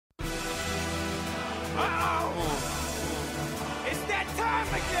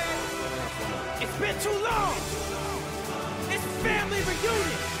It's been too long. It's family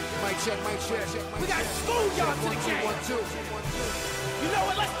reunion. Mic check, mic check. We got schoolyard to the game. 1, 2. You know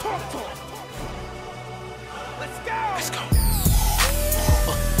what? Let's talk to him. Let's go. Let's go.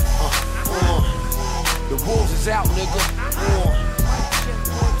 The wolves is out, nigga.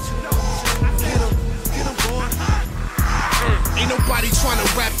 Get him, boy. Ain't nobody tryna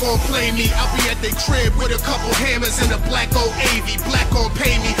rap gon' play me. I'll be at they crib with a couple hammers and a black old AV. Black gon'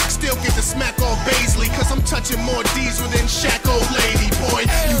 pay me, still get the smack off Baisley. Cause I'm touching more diesel than Shaq, old lady. Boy,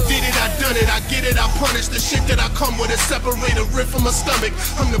 you did it, I done it, I get it, I punish. The shit that I come with is separate a rib from my stomach.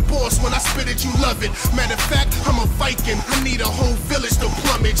 I'm the boss, when I spit it, you love it. Matter of fact, I'm a Viking, I need a whole village to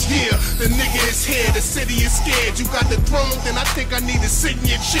plumage. Yeah, the nigga is here, the city is scared. You got the throne, then I think I need to sit in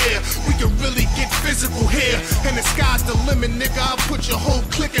your chair. We can really get physical here, and the sky's the limit, nigga. I'll put your whole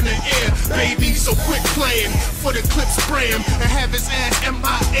clique in the air, baby. So quit playing for the clip spray him and have his ass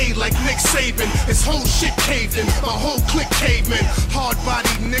MIA like Nick Saban. His whole shit caved in, my whole clique caveman. Hard body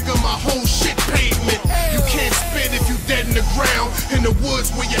nigga, my whole shit pavement. You can't spit if you dead in the ground. In the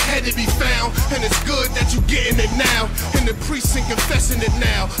woods where your head to be found. And it's good that you getting it now. In the precinct confessing it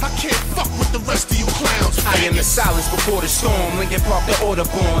now. I can't fuck with the rest of you clowns. I am the silence before the storm. Lincoln Park, the order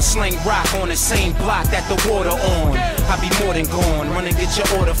born. Slang rock on the same block that the water on. I be more than gone. Run and get your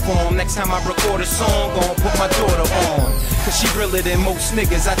order form. Next time I record a song, gon' put my daughter on. Cause she realer than most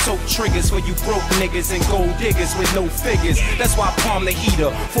niggas. I tote triggers for you broke niggas and gold diggers with no figures. That's why I palm the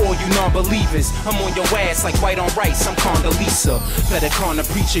heater for all you non-believers. I'm on your ass like white on rice. I'm Condoleezza. Better con the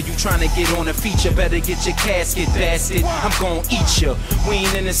preacher. You tryna get on a feature. Better get your casket, bastard. I'm gon' eat ya. We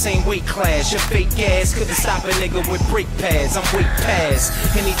ain't in the same weight class. Your fake ass couldn't stop a nigga with brake pads. I'm way past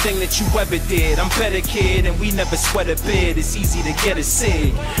anything that you ever did. I'm better, kid, and we never sweat a bit. It's easy to get a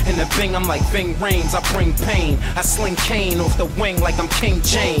sig. In the Bing, I'm like Ving Rhames. I bring pain. I sling cane off the wing like I'm King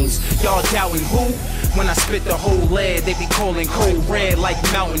James. Y'all doubting who? When I spit the whole lead, they be calling cold red like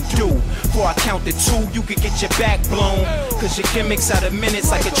Mountain Dew. Before I count to 2, you could get your back blown. Cause your gimmicks out of minutes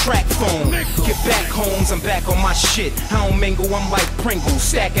like a track phone. Get back, Holmes, I'm back on my shit. I don't mingle, I'm like Pringles,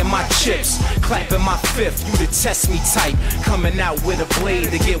 stacking my chips. Clapping my fifth, you to test me tight. Coming out with a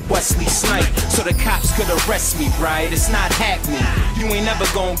blade to get Wesley sniped. So the cops could arrest me, right? It's not happening. You ain't never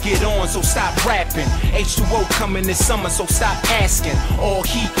gonna get on, so stop rapping. H2O coming this summer, so stop asking. All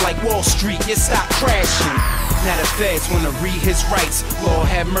heat like Wall Street, you stop crashing. Now the feds wanna read his rights. Lord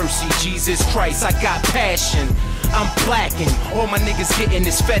have mercy, Jesus Christ, I got passion. I'm blacking, all my niggas getting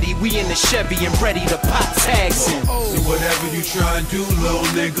this fetty. We in the Chevy and ready to pop tags in. See whatever you try and do, little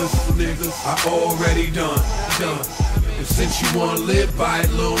niggas, I already done. And since you wanna live by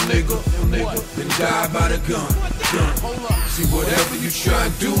it, little nigga, then die by the gun. See whatever you try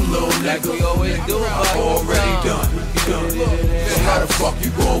and do, little nigga, I already done. So how the fuck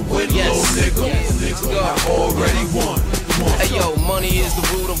you gon' win, little nigga? I already won. Hey yo, money is the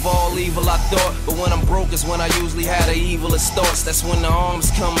root of all evil, I thought. But when I'm broke is when I usually had the evilest thoughts. That's when the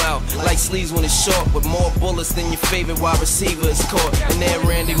arms come out, like sleeves when it's short. With more bullets than your favorite wide receiver is caught. And then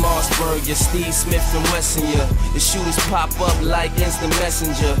Randy Mossberg, your Steve Smith and Wesson, ya. The shooters pop up like instant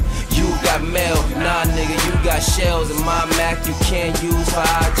messenger. You got mail, nah nigga, you got shells. And my Mac you can't use for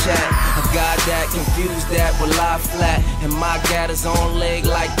eye chat. I got that, confused that with lie flat. And my gat is on leg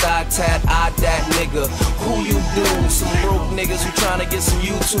like thigh tat. I that nigga, who you do? Some broke niggas who tryna get some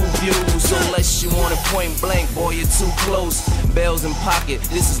YouTube views. So unless you want it point blank, boy, you're too close. Bells in pocket,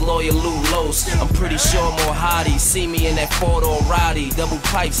 this is Lawyer Lou Los. I'm pretty sure more hotties see me in that 4-door Roddy. Double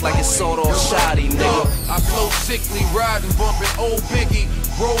pipes like it's sawed-off shoddy, nigga. I flow sickly, riding, bumping old Biggie.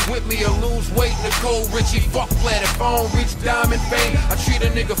 Roll with me or lose weight, Nicole Richie. Fuck flat if I don't reach diamond fame. I treat a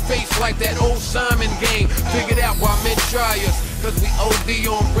nigga face like that old Simon game. Figured out why men try us, cause we OD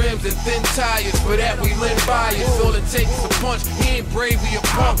on rims and thin tires. For that we lend bias, all it takes is a punch. He ain't brave, he a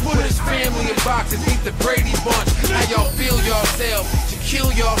punk. Put his family in boxes, beat the Brady Bunch. How y'all feel yourselves? You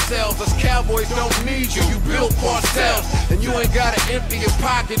kill yourselves. Us cowboys don't need you, you build parcels. And you ain't gotta empty your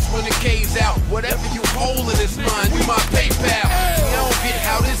pockets when the K's out. Whatever you holdin' is mine, you my PayPal. See, I don't get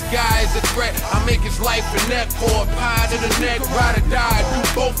how this guy is a threat. I make his life a neck for a pie to the neck. Ride or die, do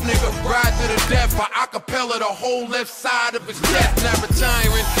both nigga, ride to the death. I acapella the whole left side of his chest. Not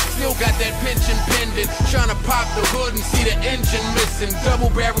retiring, still got that pension pending. Tryna pop the hood and see the engine missing. Double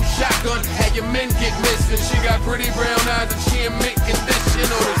barrel shotgun, had your men get missing. She got pretty brown eyes and she in mint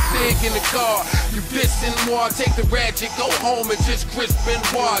condition. Or the SIG in the car. You dissing moi, take the ratchet, go home and just crisp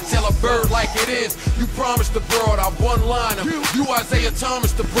Benoit. Tell a bird like it is. You promised the broad, I one-liner. You Isaiah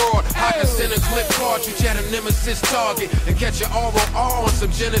Thomas the broad. I can send a clip cartridge at a nemesis target and catch an ROR on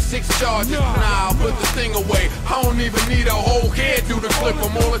some Genesis charges. Nah, I'll put the thing away. I don't even need a whole head through the clip.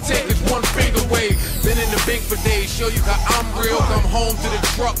 I'm all it take is one finger wave. Been in the bank for days, show you how I'm real. Come home to the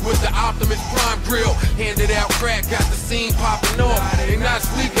truck with the Optimus Prime grill. Handed out crack, got the scene popping off. They not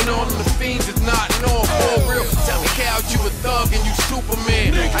sleeping on them, the fiends is knotting off. For real, tell me Cal, you a thug and you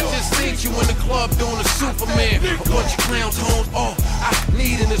Superman. I just seen you in the club doing a Superman. A bunch of clowns, homes, all I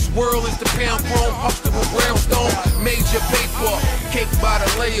need in this world is the pound chrome, Huxtable brownstone, major paper, cake by the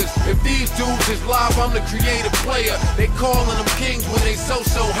layers. If these dudes is live, I'm the creative player. They calling them kings when they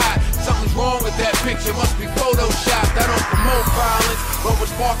so hot. Something's wrong with that picture, must be photoshopped. I don't promote violence, but was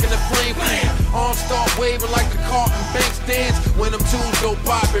sparking the flame. Arms start waving like the Carlton Banks dance. When them tools go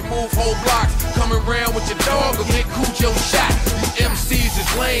pop and move whole blocks. Coming around with your dog or get Cujo shot. These MCs is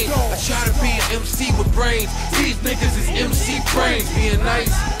lame. I try to be an MC with brains. These niggas is MC brains. Being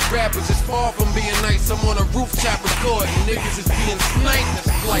nice, rappers is far from being nice. I'm on a roof chopper court, and niggas is being sniped.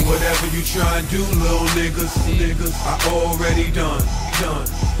 That's like whatever you try and do, little niggas, I already done.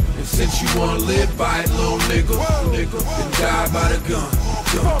 And since you wanna live by it, little nigga, then die by the gun.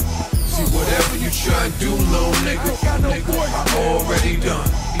 See, whatever you try and do, little nigga,